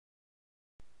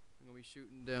be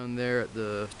shooting down there at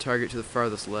the target to the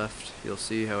farthest left. You'll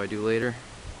see how I do later.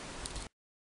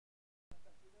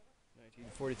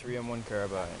 1943 M1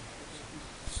 Carbine.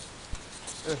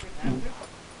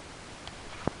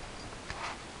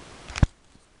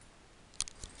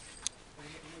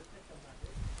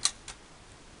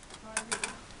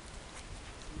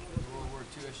 World War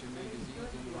II issue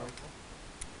magazines in the rifle.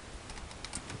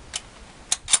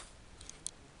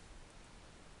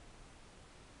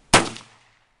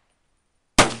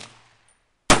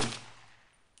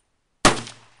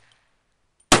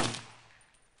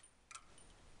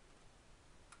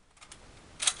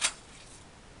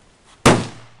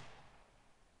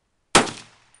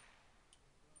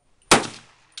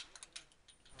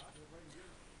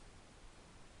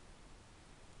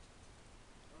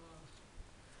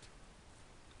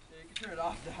 You can turn it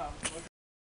off now.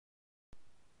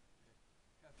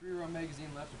 Got 3-round magazine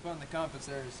left to put on the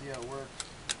compensator to see how it works.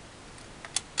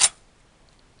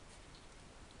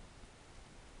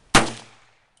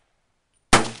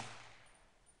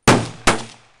 That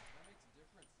makes a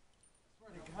difference. I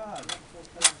swear to God,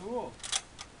 that's cool.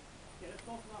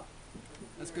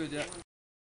 That's good, yeah.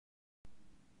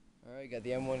 Alright, got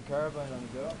the M1 Carbine on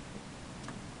the go.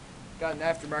 Got an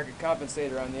aftermarket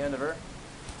compensator on the end of her.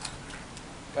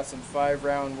 Got some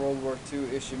 5-round World War II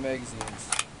issue magazines.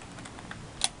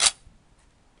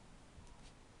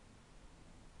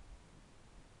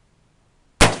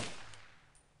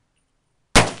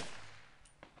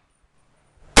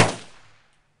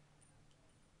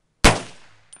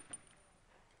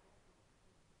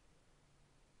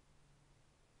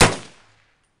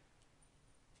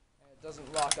 It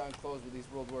doesn't lock on close with these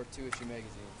World War II issue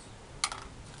magazines.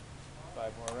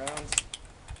 5 more rounds.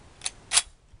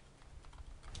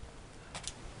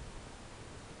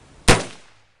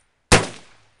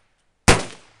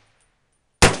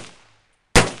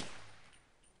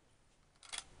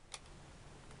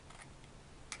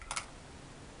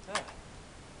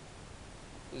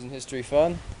 Isn't history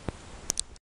fun?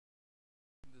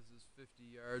 This is 50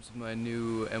 yards of my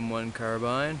new M1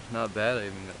 Carbine. Not bad, I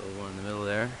even got a little one in the middle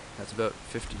there. That's about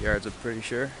 50 yards, I'm pretty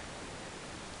sure.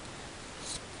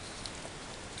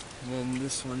 And then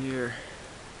this one here,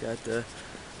 got the,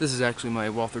 this is actually my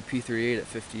Walther P38 at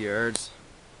 50 yards.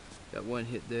 Got one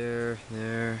hit there,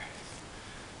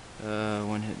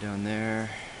 one hit down there.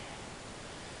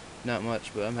 Not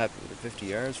much, but I'm happy with the 50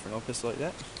 yards for an old pistol like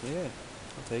that. Yeah,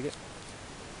 I'll take it.